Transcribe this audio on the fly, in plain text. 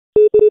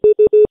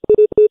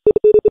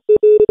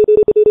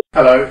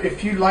Hello,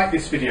 if you like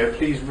this video,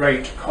 please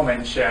rate,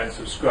 comment, share and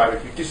subscribe.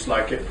 If you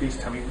dislike it, please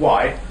tell me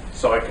why,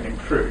 so I can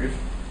improve.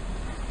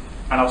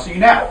 And I'll see you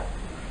now.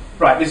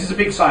 Right, this is a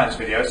big science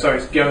video, so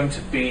it's going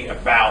to be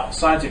about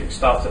scientific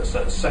stuff that's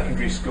at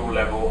secondary school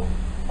level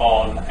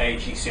on a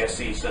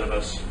GCSE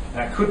syllabus.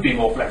 Now, I could be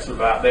more flexible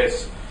about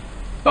this,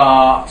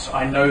 but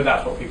I know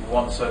that's what people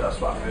want, so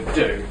that's what I'm going to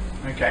do.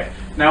 Okay,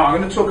 now I'm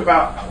going to talk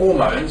about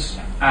hormones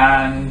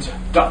and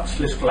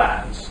ductless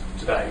glands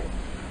today.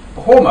 A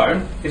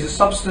hormone is a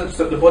substance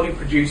that the body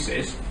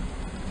produces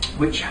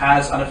which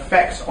has an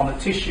effect on a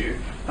tissue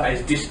that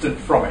is distant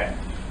from it.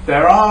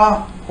 There are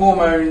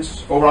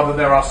hormones, or rather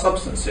there are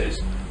substances,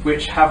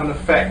 which have an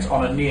effect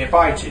on a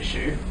nearby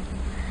tissue,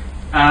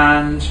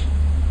 and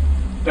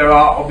there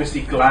are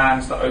obviously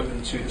glands that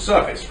open to the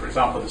surface, for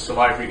example the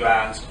salivary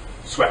glands,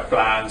 sweat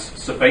glands,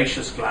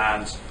 sebaceous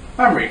glands,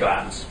 mammary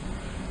glands.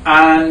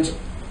 And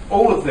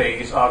all of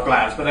these are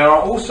glands, but there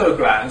are also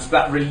glands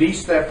that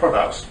release their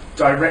products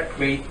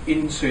directly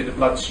into the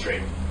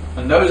bloodstream,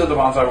 and those are the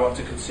ones I want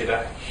to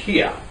consider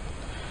here.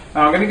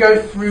 Now I'm going to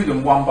go through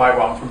them one by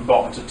one from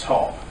bottom to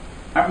top.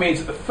 That means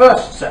that the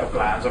first set of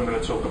glands I'm going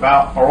to talk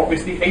about are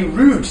obviously a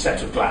rude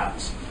set of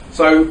glands.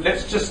 So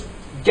let's just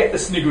get the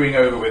sniggering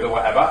over with or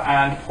whatever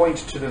and point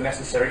to the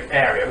necessary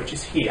area, which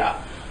is here.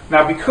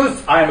 Now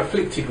because I am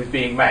afflicted with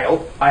being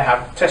male, I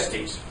have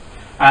testes,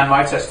 and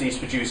my testes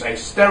produce a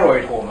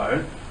steroid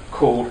hormone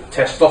called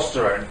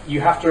testosterone.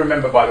 You have to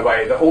remember, by the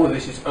way, that all of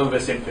this is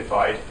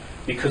oversimplified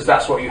because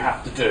that's what you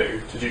have to do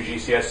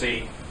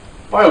GCSE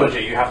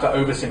biology. You have to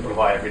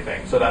oversimplify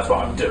everything, so that's what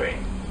I'm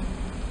doing.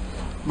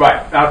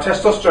 Right, now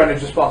testosterone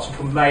is responsible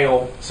for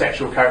male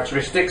sexual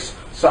characteristics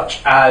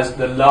such as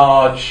the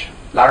large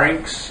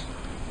larynx,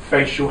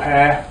 facial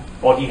hair,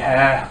 body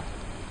hair,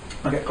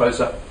 I'll get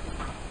closer,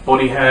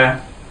 body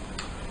hair,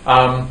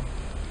 and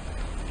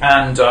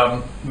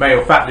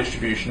male fat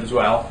distribution as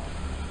well.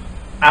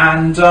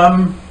 And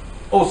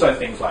also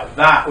things like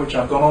that, which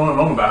I've gone on and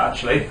on about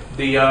actually,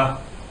 the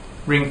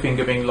ring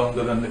finger being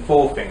longer than the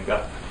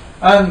forefinger.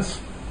 And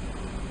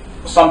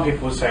some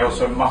people would say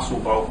also muscle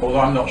bulk, although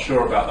I'm not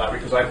sure about that,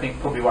 because I think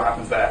probably what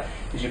happens there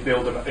is you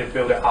build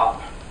it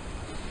up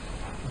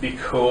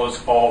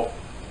because of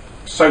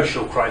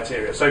social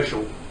criteria,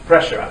 social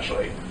pressure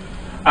actually.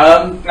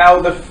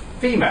 Now the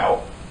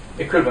female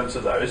equivalents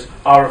of those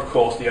are of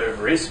course the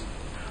ovaries,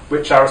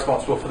 which are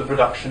responsible for the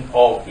production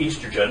of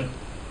estrogen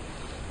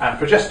and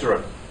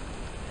progesterone,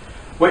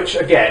 which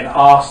again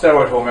are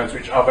steroid hormones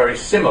which are very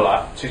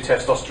similar to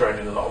testosterone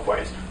in a lot of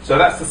ways. So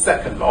that's the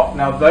second lot.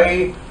 Now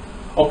they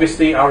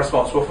obviously are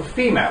responsible for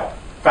female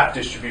fat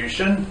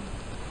distribution.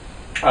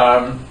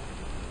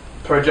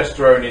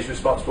 Progesterone is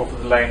responsible for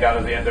the laying down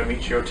of the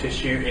endometrial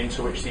tissue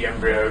into which the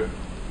embryo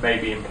may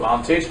be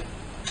implanted.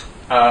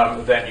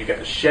 Then you get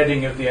the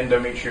shedding of the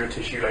endometrial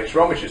tissue later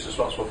on, which is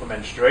responsible for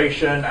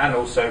menstruation and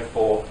also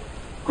for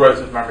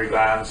growth of mammary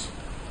glands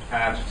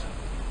and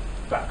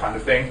that kind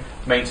of thing,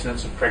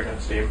 maintenance of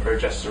pregnancy and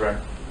progesterone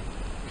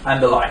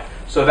and the like.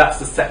 So that's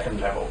the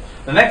second level.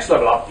 The next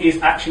level up is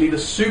actually the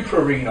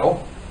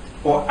suprarenal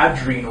or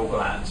adrenal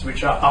glands,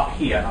 which are up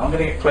here. Now I'm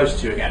going to get close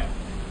to you again.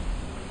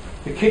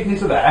 The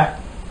kidneys are there.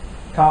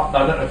 I don't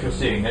know if you're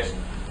seeing this.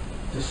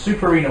 The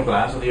suprarenal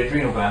glands or the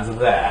adrenal glands are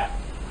there.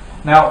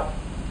 Now,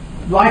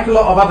 like a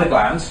lot of other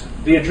glands,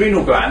 the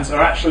adrenal glands are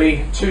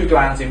actually two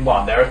glands in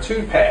one. There are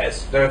two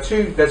pairs. There's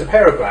a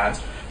pair of glands.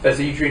 There's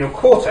the adrenal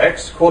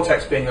cortex,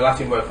 cortex being the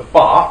Latin word for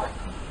bark,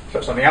 so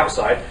it's on the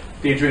outside,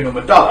 the adrenal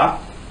medulla,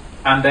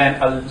 and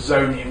then a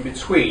zone in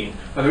between.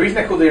 Now the reason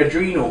they're called the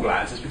adrenal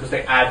glands is because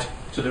they add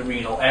to the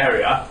renal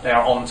area. They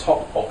are on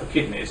top of the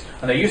kidneys,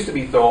 and they used to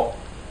be thought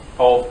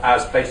of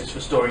as places for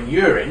storing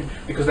urine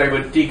because they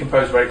would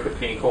decompose very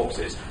quickly in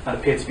corpses and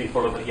appear to be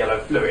full of a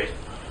yellow fluid.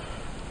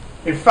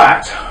 In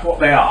fact, what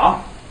they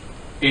are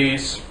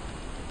is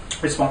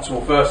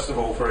responsible first of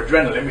all for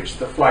adrenaline, which is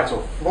the flight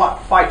or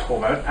fight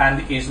hormone,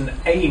 and is an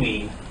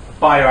amine,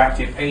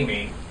 bioactive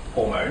amine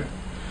hormone,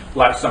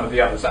 like some of the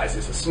others. That is,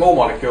 it's a small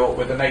molecule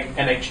with an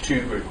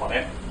NH2 group on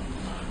it,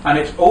 and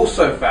it's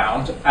also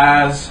found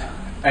as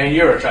a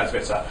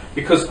neurotransmitter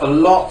because a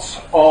lot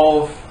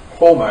of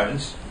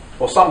hormones,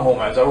 or some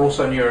hormones, are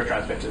also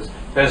neurotransmitters.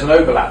 There's an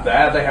overlap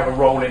there. They have a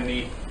role in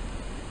the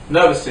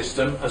nervous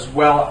system as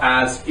well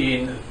as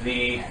in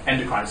the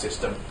endocrine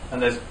system,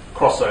 and there's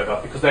crossover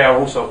because they are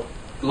also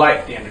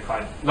like the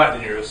endocrine, like the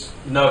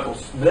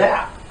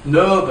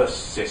nervous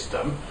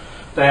system.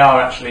 They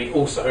are actually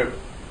also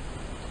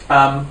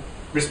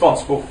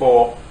responsible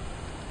for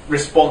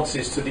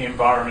responses to the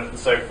environment and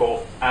so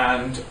forth,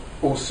 and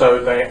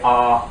also they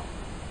are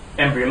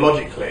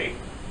embryologically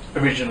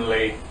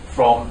originally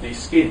from the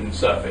skin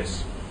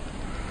surface,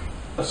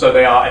 so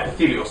they are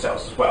epithelial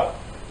cells as well.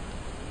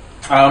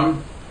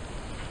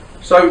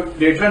 So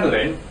the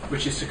adrenaline,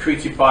 which is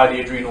secreted by the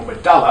adrenal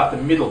medulla,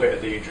 the middle bit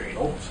of the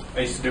adrenal,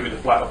 is to do with the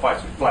flight or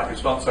fight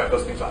response, so it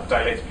does things like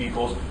dilate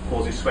pupils,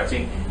 causes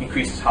sweating,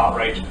 increases heart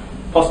rate,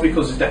 possibly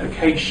causes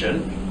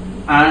defecation,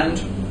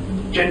 and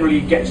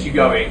generally gets you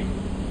going,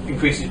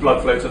 increases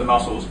blood flow to the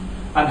muscles,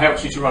 and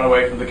helps you to run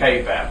away from the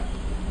cave bear.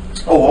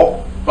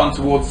 or run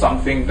towards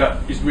something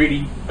that is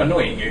really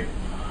annoying you.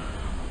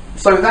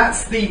 So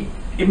that's the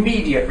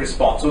immediate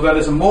response, although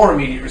there's a more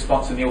immediate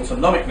response in the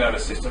autonomic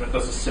nervous system that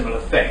does a similar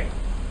thing.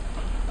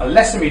 A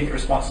less immediate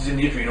response is in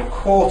the adrenal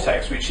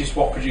cortex, which is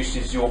what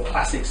produces your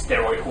classic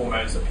steroid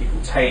hormones that people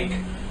take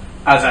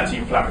as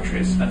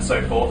anti-inflammatories and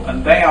so forth,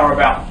 and they are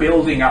about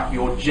building up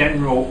your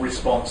general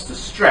response to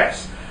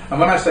stress. And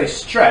when I say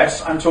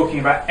stress, I'm talking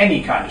about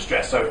any kind of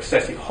stress, so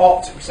excessive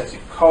hot,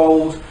 excessive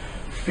cold,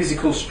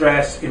 physical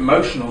stress,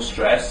 emotional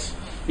stress,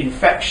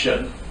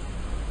 infection,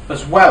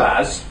 as well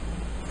as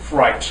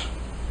fright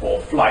or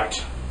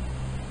flight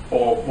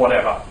or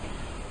whatever.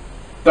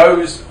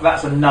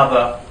 That's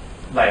another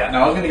layer.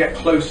 Now I was going to get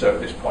closer at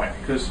this point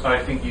because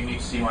I think you need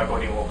to see my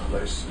body more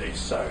closely.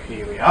 So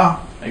here we are.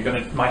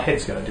 My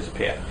head's going to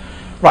disappear.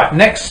 Right,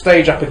 next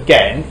stage up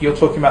again, you're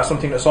talking about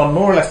something that's on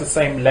more or less the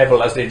same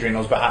level as the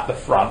adrenals but at the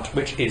front,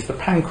 which is the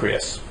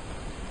pancreas,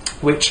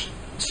 which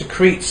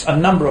secretes a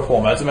number of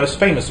hormones, the most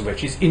famous of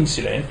which is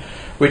insulin,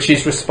 which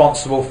is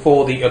responsible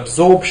for the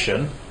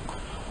absorption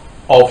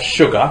of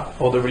sugar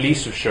or the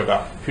release of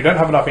sugar. If you don't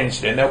have enough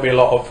insulin, there'll be a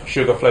lot of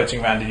sugar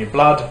floating around in your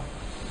blood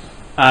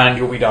and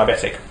you'll be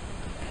diabetic.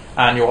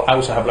 And you'll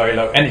also have very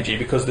low energy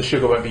because the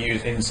sugar won't be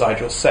used inside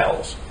your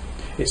cells.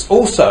 It's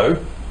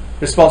also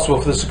responsible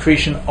for the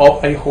secretion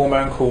of a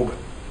hormone called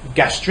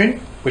gastrin,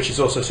 which is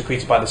also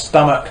secreted by the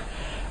stomach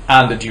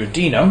and the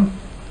duodenum.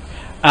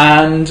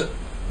 And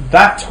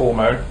that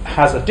hormone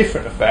has a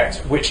different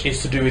effect, which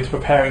is to do with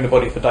preparing the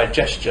body for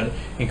digestion,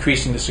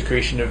 increasing the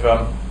secretion of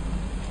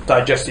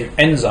digestive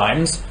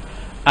enzymes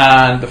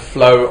and the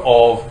flow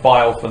of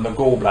bile from the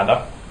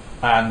gallbladder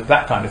and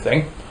that kind of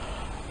thing.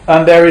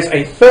 And there is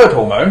a third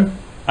hormone,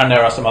 and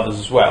there are some others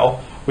as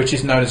well, which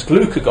is known as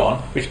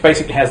glucagon, which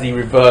basically has the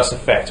reverse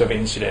effect of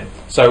insulin.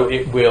 So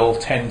it will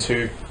tend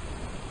to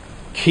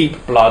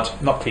keep glucose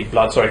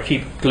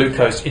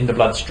in the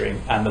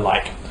bloodstream and the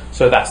like.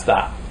 So that's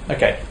that.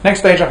 Okay, next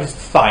stage up is the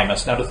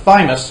thymus. Now the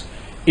thymus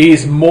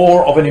is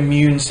more of an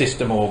immune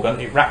system organ.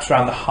 It wraps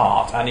around the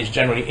heart and is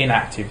generally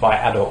inactive by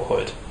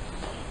adulthood.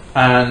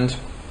 And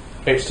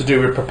it's to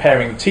do with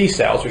preparing the T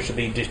cells, which are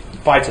the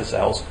fighter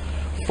cells,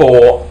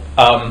 for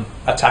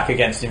attack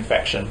against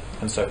infection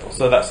and so forth.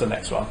 So that's the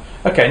next one.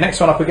 Okay, next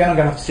one up again. I'm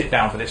going to have to sit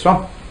down for this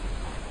one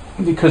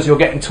because you're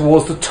getting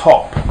towards the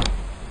top.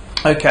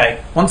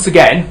 Okay, once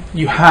again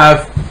you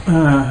have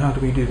how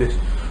do we do this?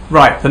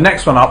 Right, the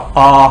next one up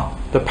are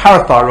the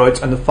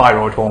parathyroids and the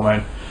thyroid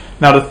hormone.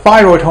 Now the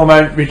thyroid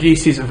hormone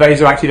releases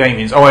vasoactive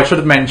amines. Oh, I should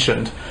have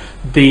mentioned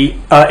the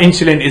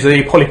insulin is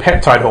a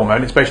polypeptide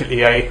hormone. It's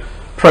basically a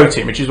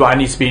protein, which is why it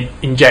needs to be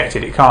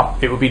injected.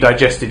 It would be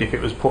digested if it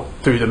was put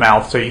through the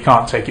mouth, so you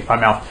can't take it by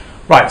mouth.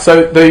 Right,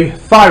 so the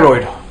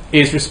thyroid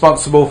is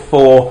responsible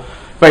for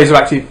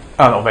bioactive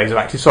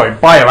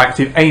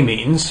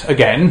amines,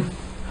 again,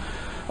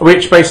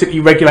 which basically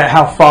regulate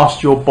how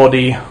fast your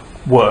body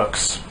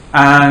works.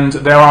 And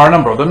there are a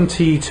number of them,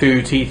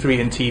 T2,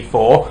 T3 and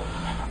T4,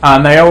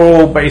 and they are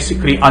all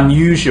basically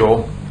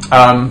unusual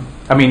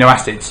amino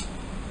acids.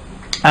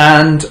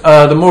 And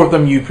the more of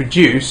them you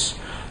produce,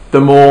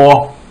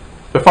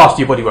 the faster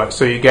your body works.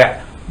 So you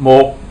get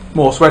more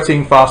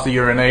sweating, faster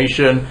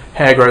urination,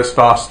 hair grows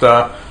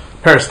faster,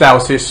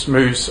 peristalsis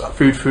moves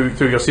food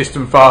through your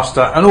system faster,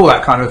 and all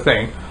that kind of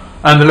thing.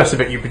 And the less of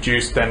it you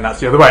produce, then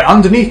that's the other way.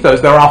 Underneath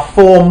those, there are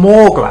 4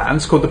 more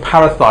glands called the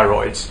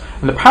parathyroids.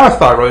 And the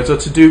parathyroids are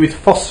to do with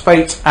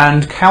phosphate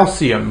and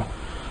calcium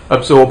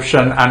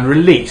absorption and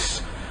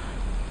release.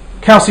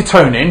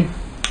 Calcitonin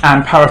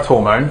and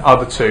parathormone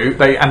are the two.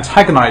 They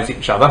antagonize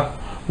each other.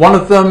 One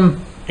of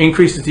them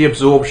increases the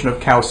absorption of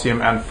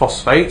calcium and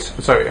phosphate,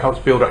 so it helps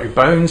build up your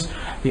bones.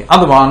 The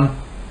other one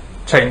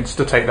tends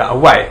to take that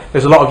away.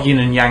 There's a lot of yin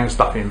and yang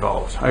stuff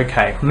involved.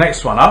 Okay,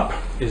 next one up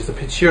is the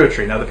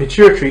pituitary. Now the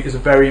pituitary is a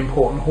very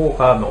important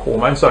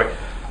hormone.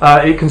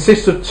 It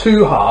consists of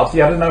 2 halves,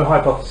 the adeno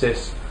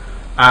hypothesis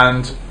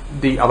and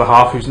the other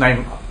half, whose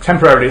name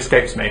temporarily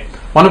escapes me.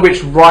 One of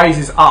which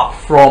rises up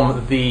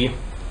from the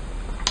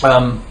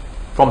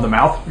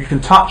mouth. You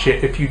can touch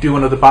it if you do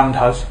one of the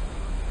bandhas.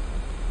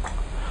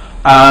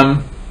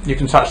 You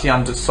can touch the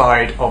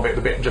underside of it,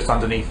 the bit just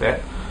underneath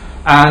it,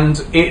 and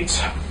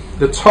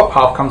the top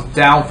half comes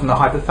down from the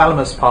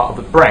hypothalamus part of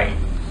the brain.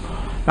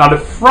 Now the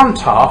front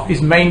half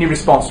is mainly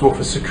responsible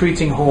for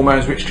secreting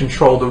hormones which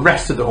control the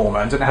rest of the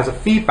hormones, and it has a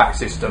feedback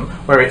system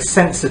where it's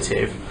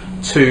sensitive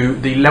to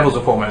the levels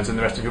of hormones in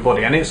the rest of your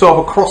body, and it's sort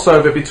of a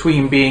crossover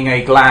between being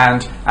a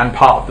gland and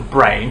part of the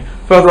brain.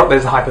 Further up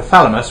there's a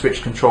hypothalamus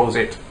which controls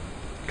the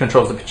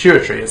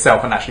pituitary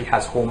itself and actually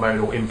has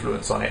hormonal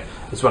influence on it,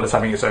 as well as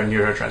having its own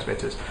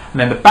neurotransmitters. And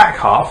then the back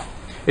half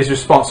is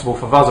responsible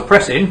for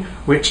vasopressin,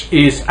 which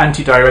is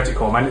antidiuretic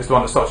hormone. It's the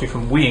one that stops you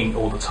from weeing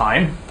all the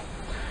time.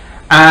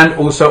 And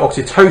also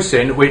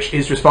oxytocin, which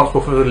is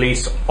responsible for the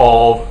release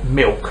of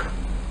milk,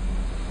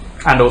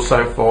 and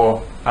also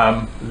for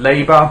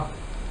labour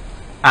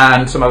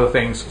and some other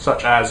things,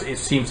 such as it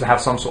seems to have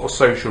some sort of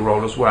social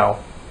role as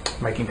well,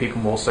 making people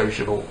more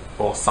sociable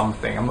or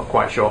something, I'm not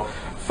quite sure.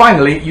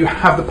 Finally, you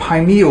have the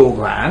pineal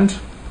gland,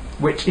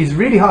 which is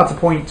really hard to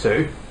point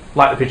to,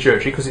 like the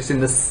pituitary, because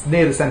it's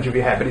near the centre of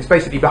your head, but it's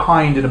basically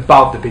behind and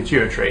above the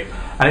pituitary,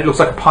 and it looks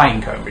like a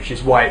pine cone, which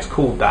is why it's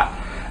called that.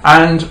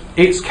 And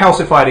it's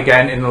calcified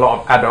again in a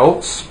lot of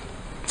adults,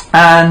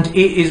 and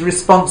it is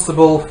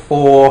responsible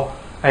for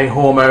a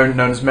hormone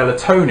known as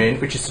melatonin,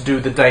 which is to do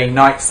with the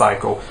day-night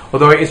cycle,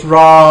 although it is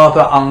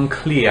rather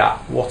unclear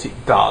what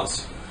it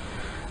does.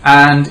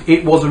 And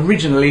it was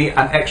originally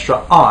an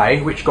extra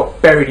eye which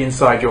got buried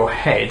inside your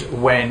head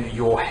when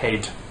your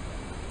head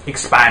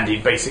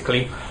expanded,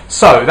 basically.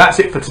 So that's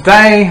it for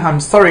today. I'm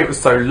sorry it was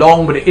so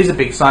long, but it is a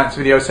big science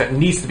video, so it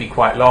needs to be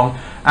quite long.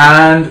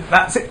 And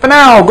that's it for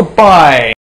now. Goodbye.